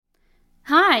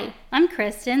Hi, I'm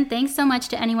Kristen. Thanks so much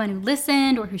to anyone who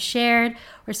listened or who shared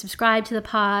or subscribed to the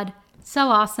pod. So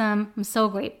awesome. I'm so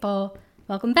grateful.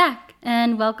 Welcome back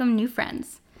and welcome new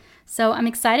friends. So I'm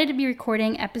excited to be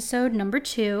recording episode number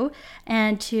 2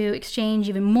 and to exchange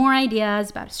even more ideas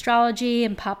about astrology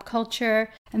and pop culture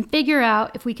and figure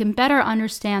out if we can better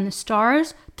understand the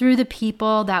stars through the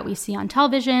people that we see on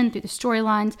television, through the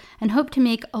storylines, and hope to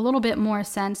make a little bit more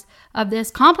sense of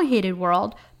this complicated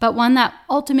world, but one that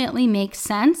ultimately makes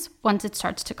sense once it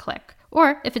starts to click.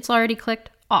 Or if it's already clicked,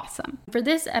 awesome. For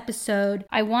this episode,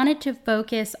 I wanted to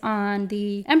focus on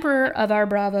the emperor of our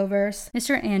Bravoverse,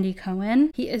 Mr. Andy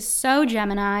Cohen. He is so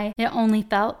Gemini, it only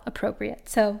felt appropriate.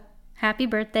 So happy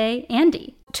birthday,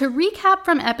 Andy. To recap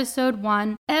from episode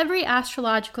 1, every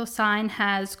astrological sign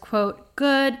has, quote,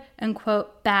 good and,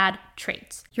 quote, bad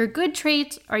traits. Your good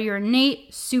traits are your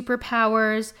innate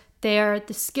superpowers. They're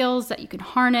the skills that you can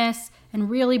harness and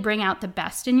really bring out the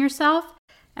best in yourself.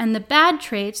 And the bad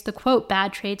traits, the quote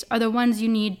bad traits, are the ones you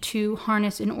need to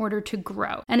harness in order to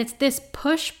grow. And it's this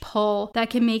push-pull that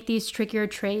can make these trickier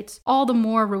traits all the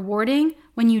more rewarding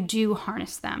when you do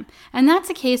harness them. And that's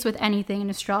the case with anything in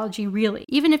astrology, really.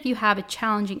 Even if you have a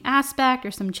challenging aspect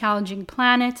or some challenging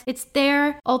planets, it's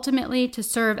there ultimately to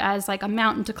serve as like a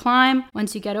mountain to climb.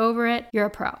 Once you get over it, you're a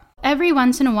pro. Every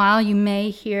once in a while, you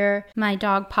may hear my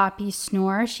dog Poppy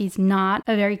snore. She's not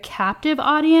a very captive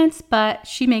audience, but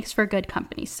she makes for good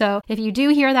company. So if you do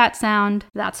hear that sound,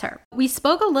 that's her. We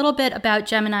spoke a little bit about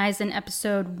Geminis in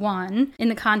episode 1 in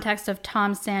the context of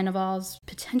Tom Sandoval's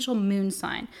potential moon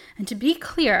sign. And to be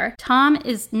clear, Tom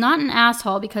is not an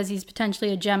asshole because he's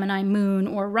potentially a Gemini moon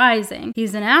or rising.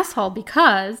 He's an asshole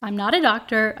because I'm not a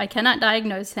doctor, I cannot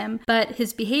diagnose him, but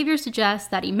his behavior suggests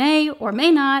that he may or may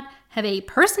not have a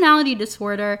personality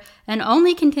disorder and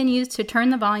only continues to turn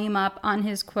the volume up on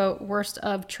his, quote, worst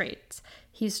of traits.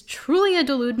 He's truly a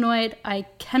deludenoid.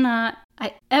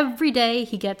 Every day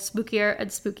he gets spookier and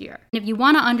spookier. And if you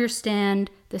want to understand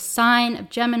the sign of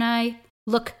Gemini,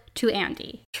 look to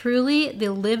Andy. Truly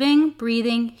the living,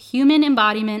 breathing human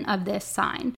embodiment of this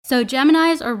sign. So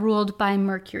Geminis are ruled by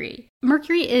Mercury.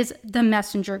 Mercury is the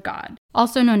messenger god,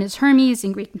 also known as Hermes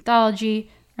in Greek mythology,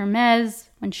 Hermes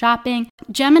when shopping.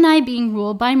 Gemini being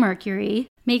ruled by Mercury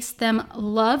makes them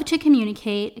love to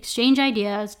communicate, exchange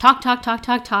ideas, talk,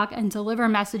 and deliver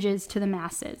messages to the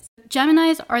masses.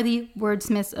 Geminis are the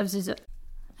wordsmiths of the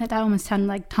that almost sounded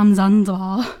like Tom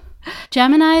Zanzal.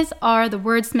 Geminis are the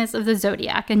wordsmiths of the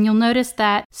zodiac, and you'll notice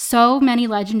that so many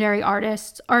legendary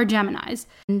artists are Geminis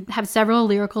and have several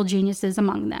lyrical geniuses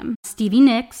among them. Stevie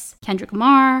Nicks, Kendrick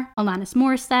Lamar, Alanis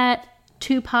Morissette,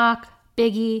 Tupac,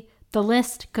 Biggie. The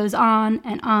list goes on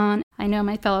and on. I know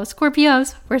my fellow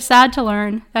Scorpios were sad to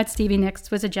learn that Stevie Nicks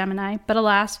was a Gemini, but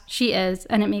alas, she is,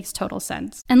 and it makes total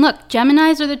sense. And look,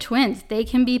 Geminis are the twins. They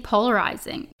can be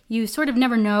polarizing. You sort of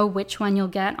never know which one you'll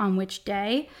get on which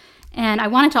day. And I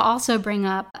wanted to also bring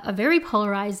up a very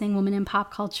polarizing woman in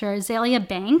pop culture, Azealia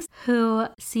Banks, who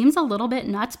seems a little bit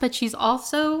nuts, but she's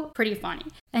also pretty funny.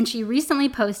 And she recently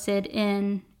posted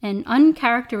in an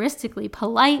uncharacteristically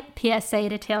polite PSA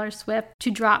to Taylor Swift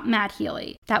to drop Matt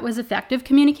Healy. That was effective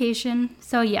communication.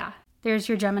 So yeah, there's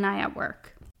your Gemini at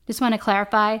work. Just want to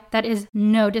clarify, that is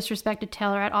no disrespect to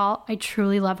Taylor at all. I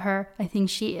truly love her. I think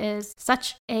she is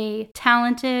such a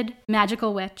talented,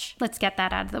 magical witch. Let's get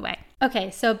that out of the way.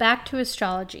 Okay, so back to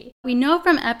astrology. We know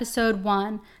from episode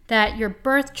 1 that your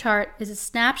birth chart is a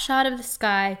snapshot of the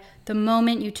sky the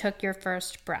moment you took your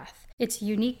first breath. It's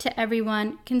unique to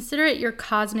everyone. Consider it your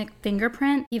cosmic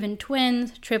fingerprint. Even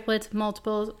twins, triplets,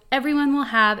 multiples, everyone will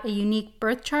have a unique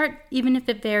birth chart, even if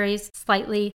it varies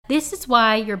slightly. This is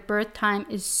why your birth time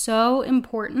is so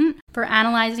important for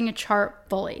analyzing a chart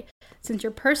fully, since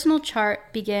your personal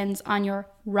chart begins on your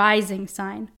rising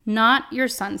sign, not your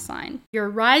sun sign. Your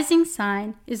rising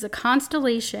sign is a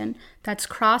constellation that's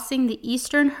crossing the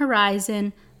eastern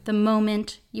horizon the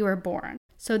moment you are born.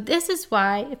 So this is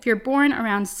why if you're born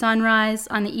around sunrise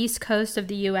on the east coast of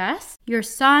the US, your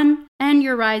sun and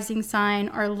your rising sign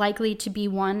are likely to be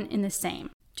one and the same.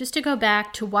 Just to go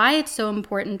back to why it's so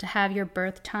important to have your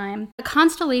birth time, the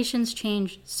constellations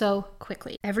change so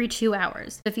quickly, every 2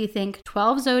 hours. If you think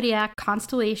 12 zodiac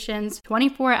constellations,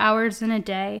 24 hours in a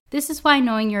day, this is why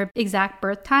knowing your exact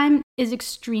birth time is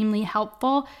extremely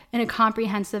helpful in a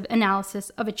comprehensive analysis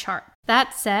of a chart.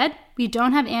 That said, we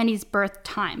don't have Andy's birth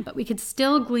time, but we could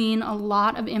still glean a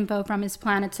lot of info from his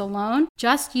planets alone,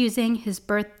 just using his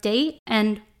birth date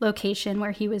and location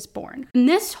where he was born. And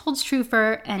this holds true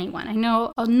for anyone. I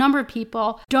know a number of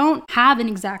people don't have an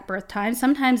exact birth time.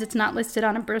 Sometimes it's not listed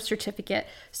on a birth certificate.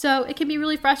 So it can be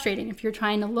really frustrating if you're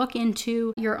trying to look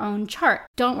into your own chart.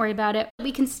 Don't worry about it.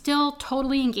 We can still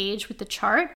totally engage with the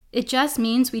chart. It just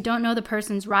means we don't know the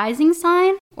person's rising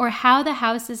sign or how the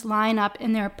houses line up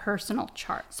in their personal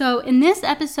chart. So in this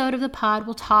episode of the pod,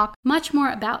 we'll talk much more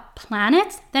about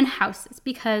planets than houses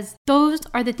because those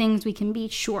are the things we can be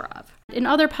sure of. In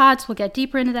other pods, we'll get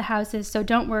deeper into the houses, so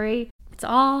don't worry. It's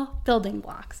all building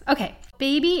blocks. Okay,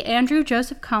 baby Andrew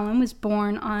Joseph Cohen was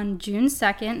born on June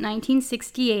 2nd,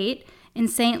 1968 in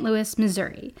St. Louis,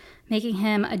 Missouri, making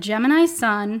him a Gemini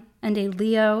sun and a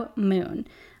Leo moon.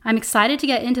 I'm excited to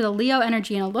get into the Leo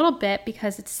energy in a little bit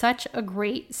because it's such a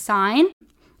great sign.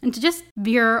 And to just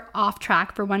veer off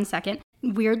track for 1 second,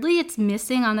 weirdly, it's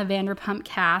missing on the Vanderpump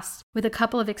cast with a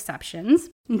couple of exceptions,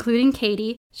 including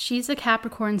Katie. She's a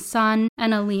Capricorn sun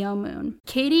and a Leo moon.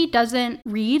 Katie doesn't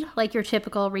read like your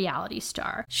typical reality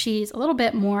star. She's a little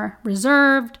bit more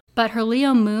reserved, but her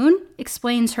Leo moon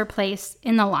explains her place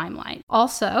in the limelight.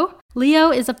 Also,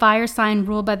 Leo is a fire sign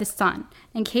ruled by the sun,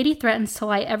 and Katie threatens to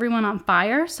light everyone on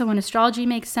fire, so when astrology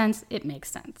makes sense, it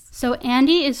makes sense. So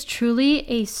Andy is truly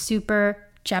a super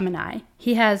Gemini.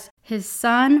 He has his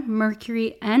sun,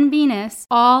 Mercury, and Venus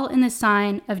all in the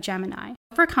sign of Gemini.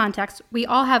 For context, we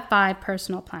all have 5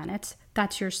 personal planets.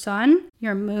 That's your sun,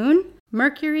 your moon,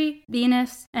 Mercury,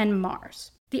 Venus, and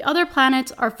Mars. The other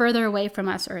planets are further away from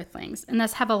us Earthlings, and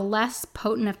thus have a less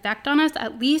potent effect on us,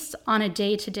 at least on a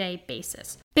day-to-day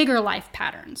basis. Bigger life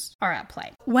patterns are at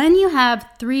play. When you have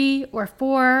 3 or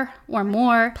 4 or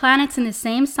more planets in the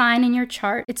same sign in your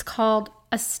chart, it's called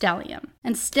a stellium.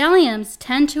 And stelliums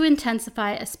tend to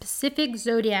intensify a specific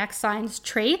zodiac sign's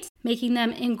traits, making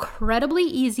them incredibly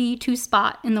easy to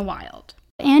spot in the wild.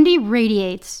 Andy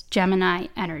radiates Gemini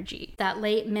energy. That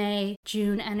late May,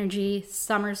 June energy,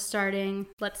 summer starting,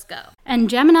 let's go. And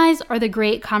Geminis are the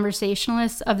great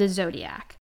conversationalists of the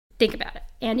zodiac. Think about it.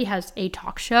 Andy has a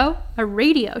talk show, a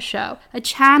radio show, a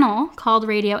channel called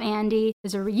Radio Andy,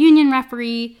 is a reunion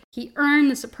referee. He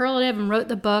earned the superlative and wrote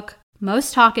the book,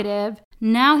 Most Talkative.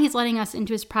 Now he's letting us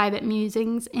into his private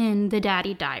musings in the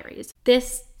Daddy Diaries.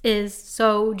 This is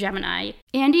so Gemini.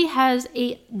 Andy has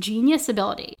a genius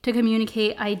ability to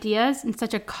communicate ideas in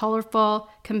such a colorful,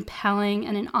 compelling,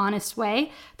 and an honest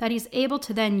way that he's able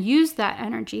to then use that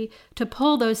energy to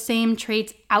pull those same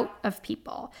traits out of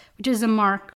people, which is a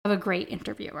mark of a great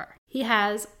interviewer. He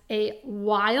has a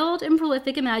wild and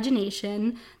prolific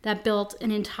imagination that built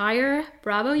an entire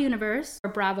Bravo universe,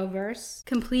 or Bravoverse,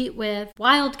 complete with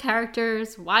wild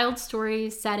characters, wild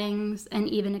stories, settings, and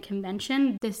even a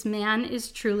convention. This man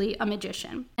is truly a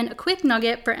magician. And a quick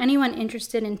nugget for anyone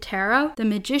interested in tarot, the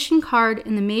magician card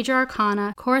in the major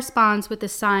arcana corresponds with the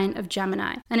sign of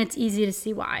Gemini, and it's easy to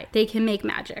see why. They can make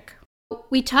magic.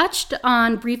 We touched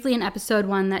on briefly in episode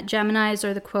 1 that Geminis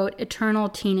are the, quote, eternal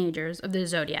teenagers of the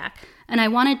zodiac, and I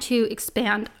wanted to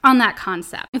expand on that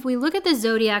concept. If we look at the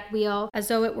zodiac wheel as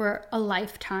though it were a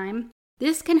lifetime,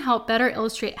 this can help better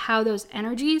illustrate how those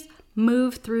energies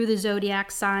move through the zodiac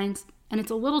signs, and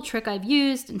it's a little trick I've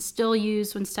used and still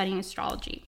use when studying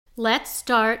astrology. Let's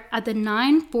start at the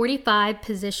 9:45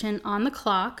 position on the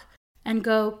clock and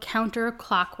go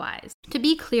counterclockwise. To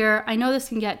be clear, I know this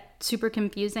can get super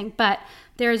confusing, but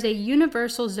there is a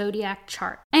universal zodiac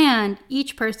chart, and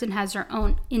each person has their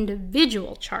own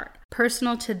individual chart,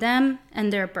 personal to them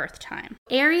and their birth time.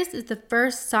 Aries is the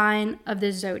first sign of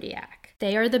the zodiac.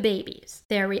 They are the babies.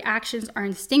 Their reactions are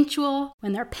instinctual.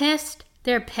 When they're pissed,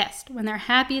 they're pissed. When they're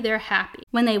happy, they're happy.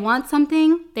 When they want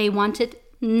something, they want it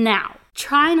now.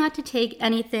 Try not to take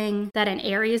anything that an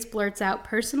Aries blurts out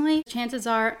personally. Chances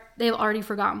are they've already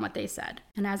forgotten what they said.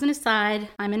 And as an aside,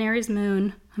 I'm an Aries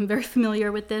moon. I'm very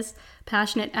familiar with this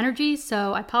passionate energy,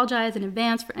 so I apologize in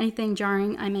advance for anything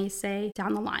jarring I may say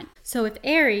down the line. So if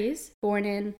Aries, born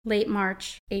in late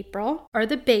March, April, are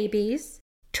the babies,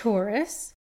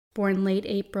 Taurus, born late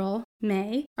April,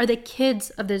 May, are the kids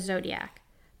of the zodiac.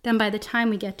 Then by the time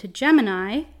we get to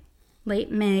Gemini,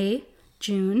 late May,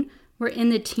 June, we're in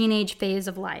the teenage phase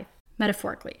of life,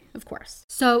 metaphorically, of course.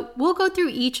 So we'll go through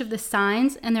each of the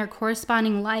signs and their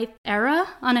corresponding life era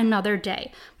on another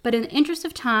day. But in the interest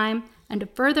of time, and to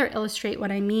further illustrate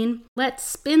what I mean, let's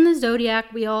spin the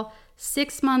zodiac wheel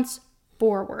 6 months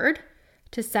forward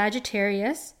to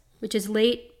Sagittarius, which is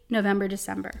late November,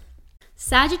 December.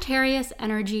 Sagittarius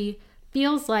energy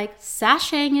feels like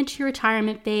sashaying into your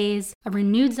retirement phase, a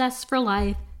renewed zest for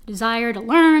life, desire to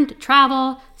learn, to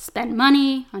travel, spend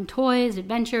money on toys,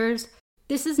 adventures.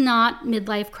 This is not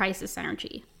midlife crisis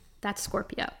energy. That's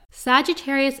Scorpio.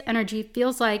 Sagittarius energy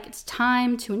feels like it's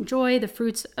time to enjoy the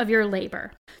fruits of your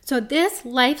labor. So this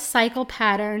life cycle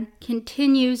pattern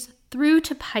continues through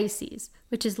to Pisces,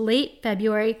 which is late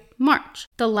February, March,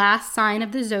 the last sign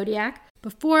of the zodiac,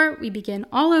 before we begin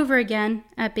all over again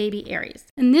at baby Aries.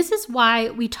 And this is why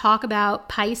we talk about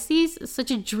Pisces as such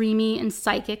a dreamy and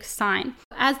psychic sign.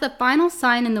 As the final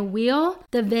sign in the wheel,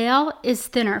 the veil is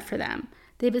thinner for them.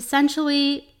 They've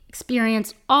essentially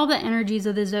experienced all the energies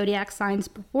of the zodiac signs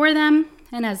before them,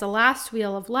 and as the last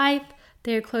wheel of life,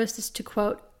 they are closest to,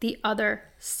 quote, the other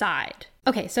side.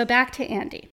 Okay, so back to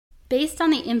Andy. Based on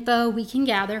the info we can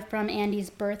gather from Andy's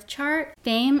birth chart,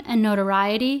 fame and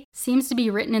notoriety seems to be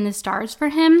written in the stars for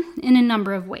him in a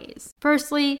number of ways.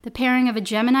 Firstly, the pairing of a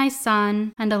Gemini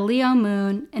sun and a Leo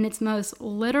moon in its most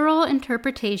literal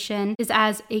interpretation is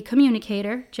as a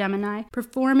communicator, Gemini,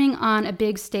 performing on a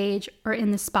big stage or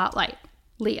in the spotlight,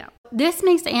 Leo. This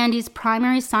makes Andy's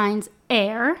primary signs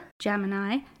air,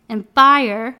 Gemini, and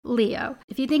fire, Leo.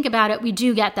 If you think about it, we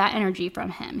do get that energy from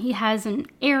him. He has an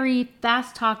airy,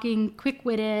 fast-talking,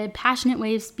 quick-witted, passionate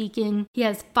way of speaking. He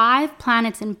has 5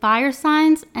 planets in fire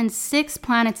signs and 6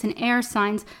 planets in air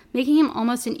signs, making him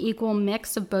almost an equal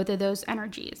mix of both of those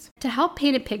energies. To help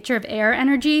paint a picture of air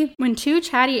energy, when 2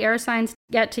 chatty air signs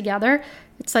get together,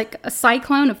 it's like a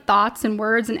cyclone of thoughts and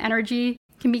words and energy.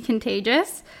 It can be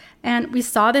contagious. And we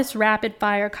saw this rapid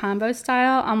fire combo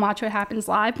style on Watch What Happens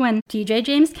Live when DJ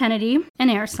James Kennedy,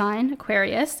 an air sign,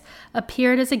 Aquarius,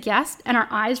 appeared as a guest, and our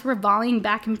eyes were volleying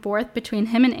back and forth between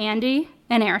him and Andy,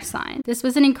 an air sign. This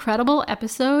was an incredible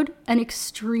episode and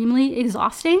extremely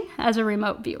exhausting as a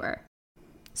remote viewer.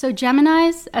 So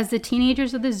Geminis, as the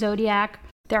teenagers of the zodiac,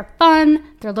 they're fun,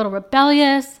 they're a little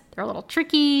rebellious, they're a little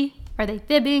tricky. Are they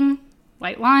fibbing?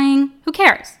 White lying? Who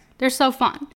cares? They're so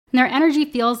fun. And their energy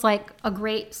feels like a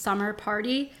great summer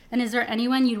party. And is there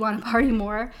anyone you'd want to party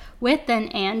more with than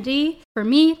Andy? For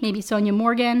me, maybe Sonia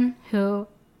Morgan, who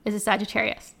is a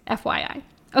Sagittarius, FYI.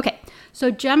 Okay,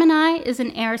 so Gemini is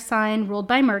an air sign ruled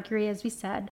by Mercury, as we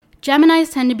said.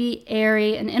 Geminis tend to be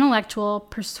airy and intellectual,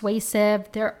 persuasive.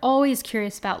 They're always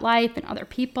curious about life and other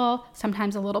people,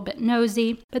 sometimes a little bit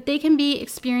nosy, but they can be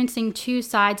experiencing 2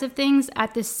 sides of things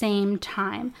at the same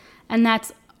time. And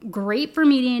that's great for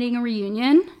mediating a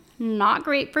reunion. Not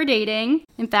great for dating.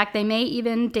 In fact, they may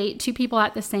even date 2 people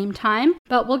at the same time,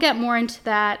 but we'll get more into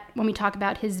that when we talk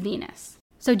about his Venus.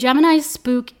 So Geminis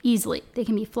spook easily. They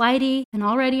can be flighty and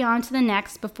already on to the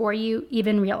next before you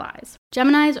even realize.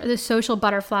 Geminis are the social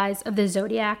butterflies of the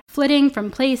zodiac, flitting from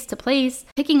place to place,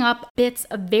 picking up bits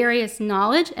of various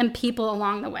knowledge and people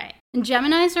along the way. And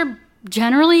Geminis are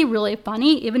generally really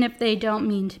funny, even if they don't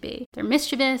mean to be. They're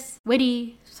mischievous,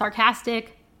 witty,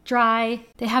 sarcastic, dry.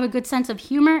 They have a good sense of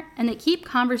humor, and they keep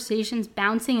conversations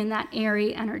bouncing in that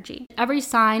airy energy. Every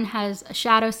sign has a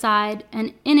shadow side,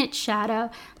 and in its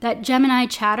shadow, that Gemini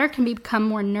chatter can become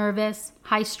more nervous,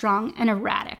 high-strung, and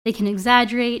erratic. They can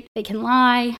exaggerate, they can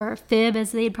lie, or fib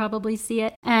as they'd probably see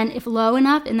it, and if low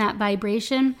enough in that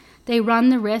vibration, they run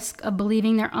the risk of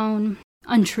believing their own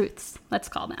untruths, let's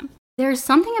call them. There's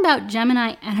something about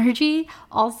Gemini energy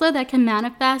also that can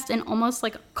manifest in almost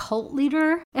like a cult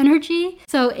leader energy.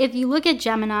 So if you look at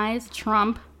Geminis,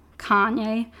 Trump,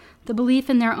 Kanye, the belief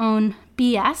in their own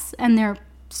BS and their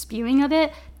spewing of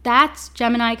it, that's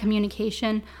Gemini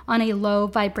communication on a low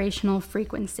vibrational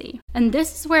frequency. And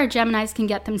this is where Geminis can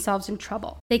get themselves in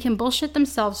trouble. They can bullshit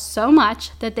themselves so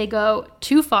much that they go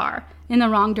too far in the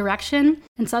wrong direction,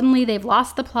 and suddenly they've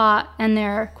lost the plot and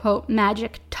their, quote,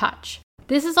 magic touch.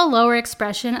 This is a lower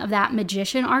expression of that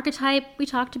magician archetype we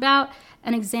talked about,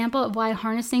 an example of why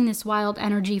harnessing this wild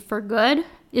energy for good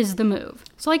is the move.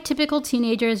 So like typical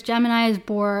teenagers, Geminis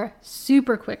bore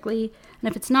super quickly, and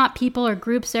if it's not people or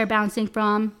groups they're bouncing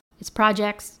from, it's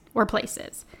projects or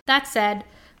places. That said,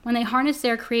 when they harness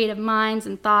their creative minds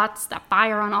and thoughts that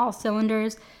fire on all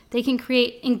cylinders, they can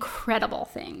create incredible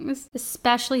things,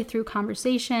 especially through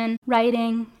conversation,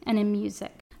 writing, and in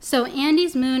music. So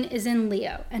Andy's moon is in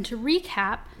Leo, and to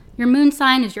recap, your moon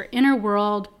sign is your inner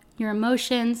world, your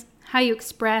emotions, how you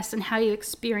express and how you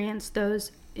experience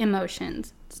those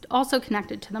emotions. It's also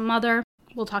connected to the mother.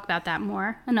 We'll talk about that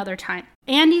more another time.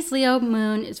 Andy's Leo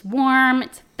moon is warm,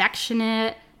 it's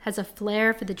affectionate, has a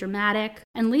flair for the dramatic,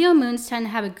 and Leo moons tend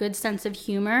to have a good sense of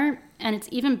humor, and it's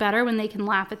even better when they can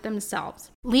laugh at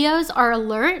themselves. Leos are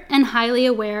alert and highly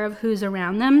aware of who's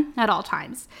around them at all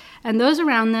times, and those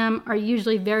around them are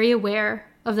usually very aware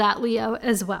of that Leo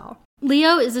as well.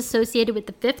 Leo is associated with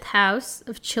the 5th house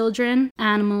of children,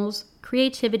 animals,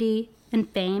 creativity, and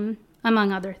fame,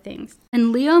 among other things.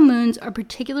 And Leo moons are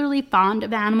particularly fond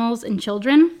of animals and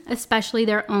children, especially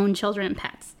their own children and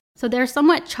pets. So they're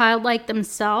somewhat childlike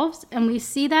themselves, and we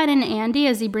see that in Andy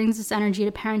as he brings this energy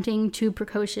to parenting two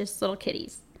precocious little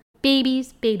kitties.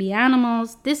 Babies, baby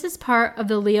animals, this is part of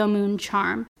the Leo moon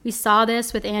charm. We saw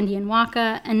this with Andy and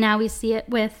Waka, and now we see it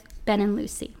with Ben and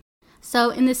Lucy.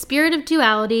 So in the spirit of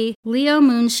duality, Leo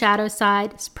moon's shadow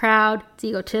side is proud, it's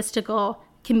egotistical,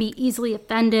 can be easily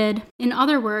offended. In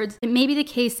other words, it may be the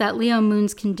case that Leo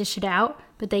moons can dish it out,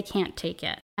 but they can't take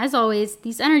it. As always,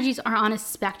 these energies are on a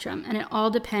spectrum, and it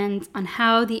all depends on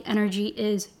how the energy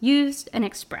is used and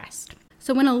expressed.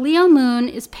 So when a Leo moon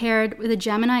is paired with a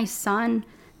Gemini sun,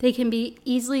 they can be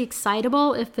easily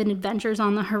excitable if an adventure is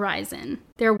on the horizon.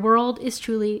 Their world is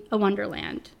truly a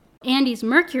wonderland. Andy's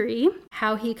Mercury,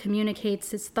 how he communicates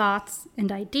his thoughts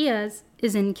and ideas,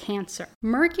 is in Cancer.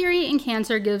 Mercury in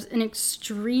Cancer gives an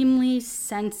extremely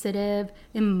sensitive,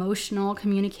 emotional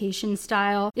communication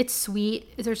style. It's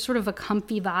sweet. There's sort of a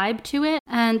comfy vibe to it.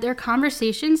 And their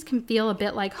conversations can feel a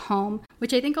bit like home,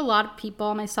 which I think a lot of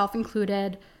people, myself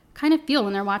included, kind of feel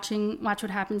when they're watching Watch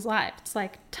What Happens Live. It's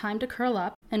like time to curl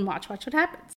up and watch What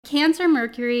Happens. Cancer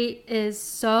Mercury is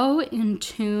so in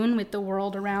tune with the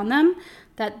world around them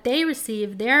that they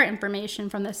receive their information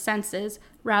from the senses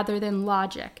rather than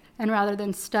logic and rather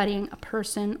than studying a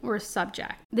person or a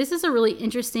subject. This is a really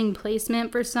interesting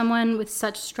placement for someone with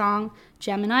such strong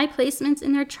Gemini placements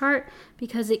in their chart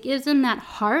because it gives them that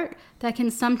heart that can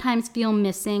sometimes feel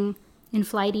missing in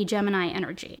flighty Gemini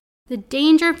energy. The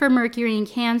danger for Mercury in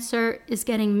Cancer is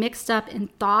getting mixed up in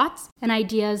thoughts and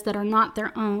ideas that are not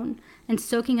their own and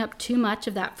soaking up too much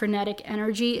of that frenetic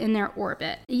energy in their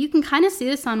orbit. You can kind of see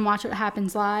this on Watch What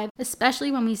Happens Live,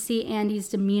 especially when we see Andy's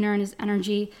demeanor and his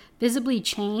energy visibly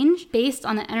change based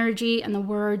on the energy and the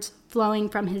words flowing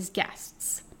from his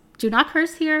guests. Do not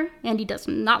curse here. Andy does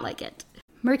not like it.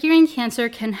 Mercury in Cancer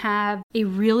can have a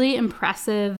really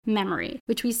impressive memory,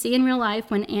 which we see in real life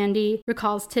when Andy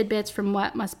recalls tidbits from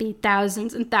what must be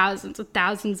thousands and thousands and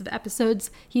thousands of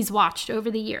episodes he's watched over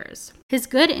the years. His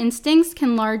good instincts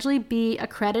can largely be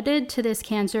accredited to this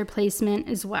Cancer placement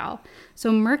as well.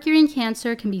 So Mercury in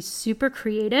Cancer can be super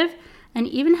creative and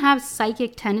even have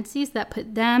psychic tendencies that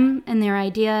put them and their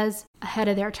ideas ahead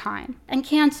of their time. And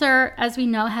Cancer, as we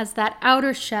know, has that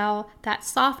outer shell, that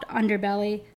soft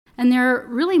underbelly, and they're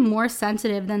really more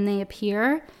sensitive than they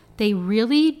appear. They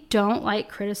really don't like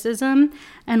criticism,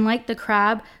 and like the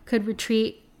crab, could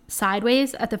retreat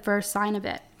sideways at the first sign of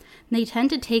it. And they tend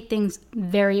to take things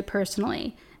very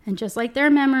personally. And just like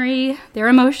their memory, their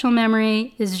emotional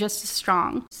memory is just as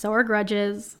strong. So are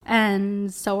grudges,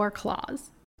 and so are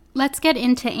claws. Let's get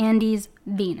into Andy's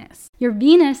Venus. Your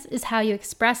Venus is how you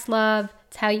express love.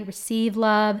 It's how you receive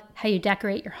love, how you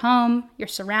decorate your home, your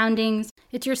surroundings.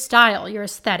 It's your style, your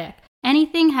aesthetic.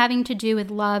 Anything having to do with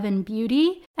love and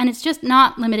beauty. And it's just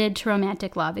not limited to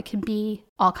romantic love. It can be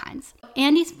all kinds.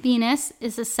 Andy's Venus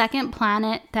is the second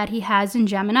planet that he has in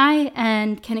Gemini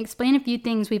and can explain a few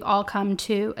things we've all come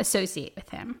to associate with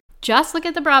him. Just look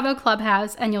at the Bravo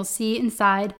Clubhouse and you'll see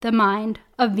inside the mind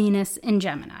of Venus in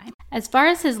Gemini. As far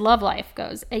as his love life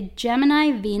goes, a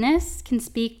Gemini Venus can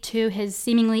speak to his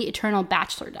seemingly eternal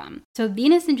bachelordom. So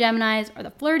Venus and Geminis are the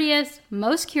flirtiest,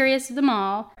 most curious of them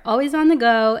all, always on the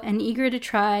go and eager to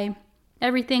try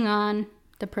everything on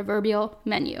the proverbial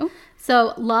menu.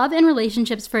 So love and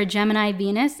relationships for a Gemini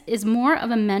Venus is more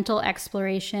of a mental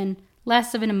exploration,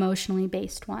 less of an emotionally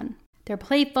based one. They're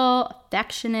playful,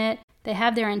 affectionate, they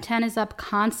have their antennas up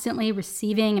constantly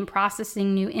receiving and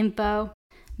processing new info.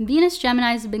 Venus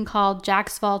Geminis have been called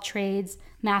jacks of all trades,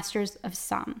 masters of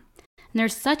some. And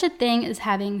there's such a thing as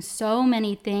having so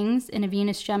many things in a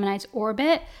Venus Gemini's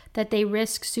orbit that they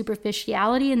risk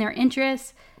superficiality in their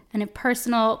interests, and if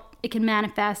personal, it can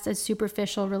manifest as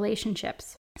superficial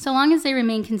relationships. So long as they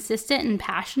remain consistent and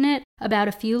passionate about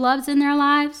a few loves in their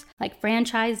lives, like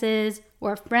franchises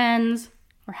or friends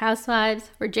or housewives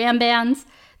or jam bands,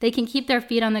 they can keep their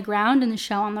feet on the ground and the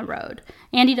show on the road.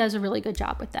 Andy does a really good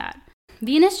job with that.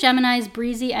 Venus Gemini's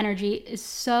breezy energy is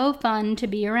so fun to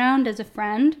be around as a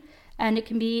friend, and it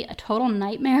can be a total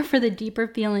nightmare for the deeper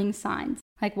feeling signs,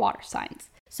 like water signs.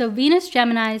 So Venus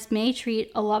Geminis may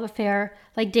treat a love affair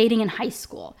like dating in high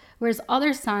school, whereas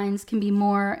other signs can be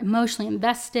more emotionally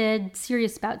invested,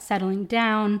 serious about settling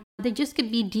down. They just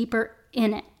could be deeper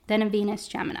in it than a Venus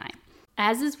Gemini.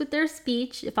 As is with their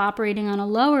speech, if operating on a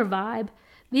lower vibe,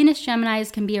 Venus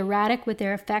Geminis can be erratic with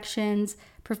their affections,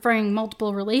 preferring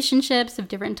multiple relationships of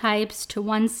different types to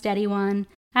one steady one.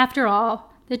 After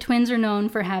all, the twins are known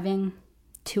for having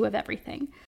two of everything.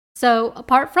 So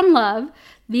apart from love,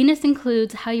 Venus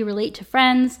includes how you relate to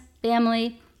friends,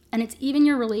 family, and it's even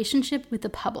your relationship with the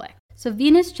public. So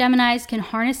Venus Geminis can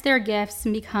harness their gifts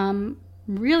and become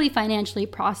really financially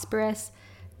prosperous.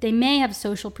 They may have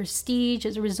social prestige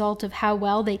as a result of how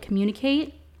well they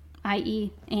communicate,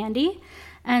 i.e. Andy.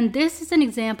 And this is an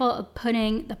example of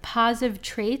putting the positive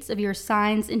traits of your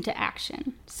signs into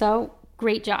action. So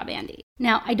great job, Andy.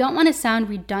 Now, I don't want to sound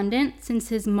redundant since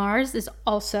his Mars is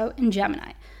also in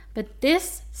Gemini, but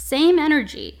this same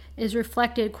energy is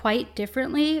reflected quite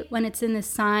differently when it's in the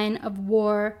sign of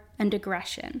war and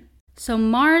aggression. So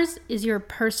Mars is your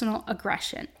personal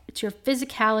aggression. It's your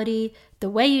physicality, the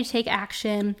way you take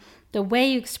action, the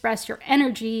way you express your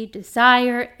energy,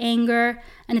 desire, anger,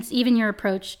 and it's even your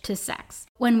approach to sex.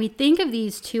 When we think of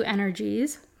these two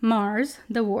energies, Mars,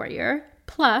 the warrior,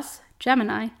 plus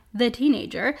Gemini, the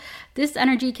teenager, this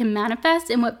energy can manifest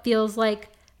in what feels like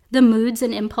the moods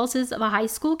and impulses of a high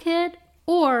school kid,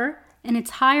 or in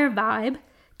its higher vibe,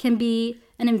 can be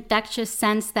an infectious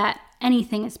sense that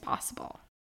anything is possible.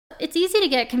 It's easy to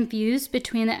get confused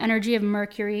between the energy of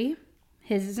Mercury,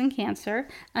 his is in Cancer,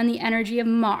 and the energy of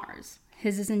Mars,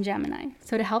 his is in Gemini.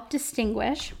 So to help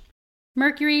distinguish,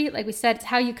 Mercury, like we said, is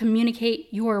how you communicate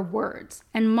your words,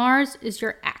 and Mars is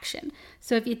your action.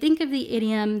 So if you think of the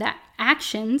idiom that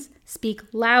actions speak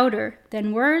louder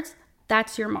than words,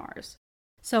 that's your Mars.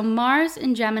 So Mars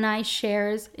in Gemini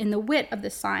shares in the wit of the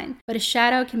sign, but a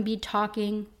shadow can be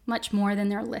talking much more than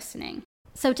they're listening.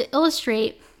 So to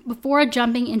illustrate, before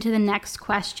jumping into the next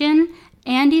question,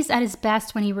 Andy's at his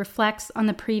best when he reflects on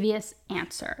the previous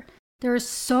answer. There are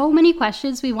so many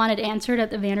questions we wanted answered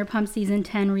at the Vanderpump Season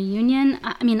 10 reunion.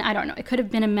 I don't know. It could have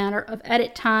been a matter of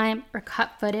edit time or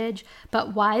cut footage,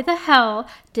 but why the hell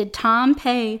did Tom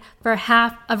pay for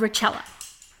half of Rachella?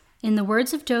 In the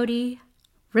words of Jody,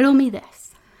 riddle me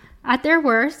this. At their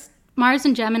worst, Mars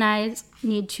and Geminis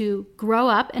need to grow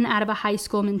up and out of a high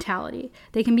school mentality.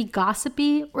 They can be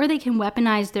gossipy or they can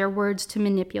weaponize their words to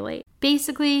manipulate.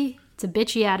 Basically, it's a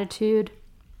bitchy attitude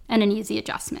and an easy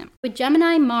adjustment. With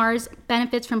Gemini, Mars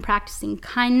benefits from practicing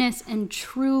kindness and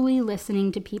truly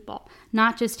listening to people,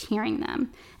 not just hearing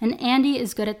them. And Andy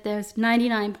is good at this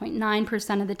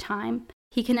 99.9% of the time.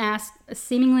 He can ask a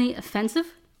seemingly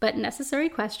offensive but necessary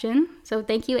question. So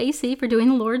thank you, AC, for doing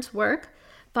the Lord's work,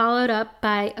 followed up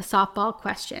by a softball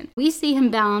question. We see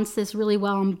him balance this really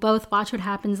well in both Watch What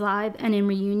Happens Live and in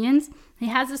reunions. He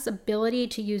has this ability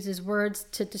to use his words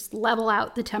to just level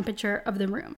out the temperature of the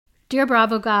room. Dear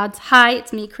Bravo gods, hi,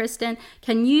 it's me, Kristen.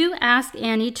 Can you ask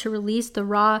Annie to release the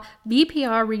raw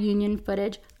VPR reunion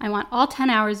footage? I want all 10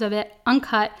 hours of it,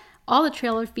 uncut, all the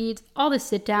trailer feeds, all the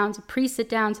sit-downs,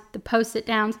 pre-sit-downs, the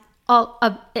post-sit-downs, all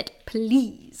of it,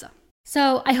 please.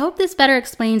 So I hope this better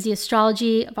explains the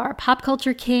astrology of our pop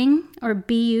culture king, or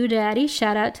BU daddy,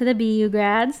 shout out to the BU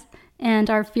grads, and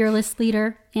our fearless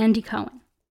leader, Andy Cohen.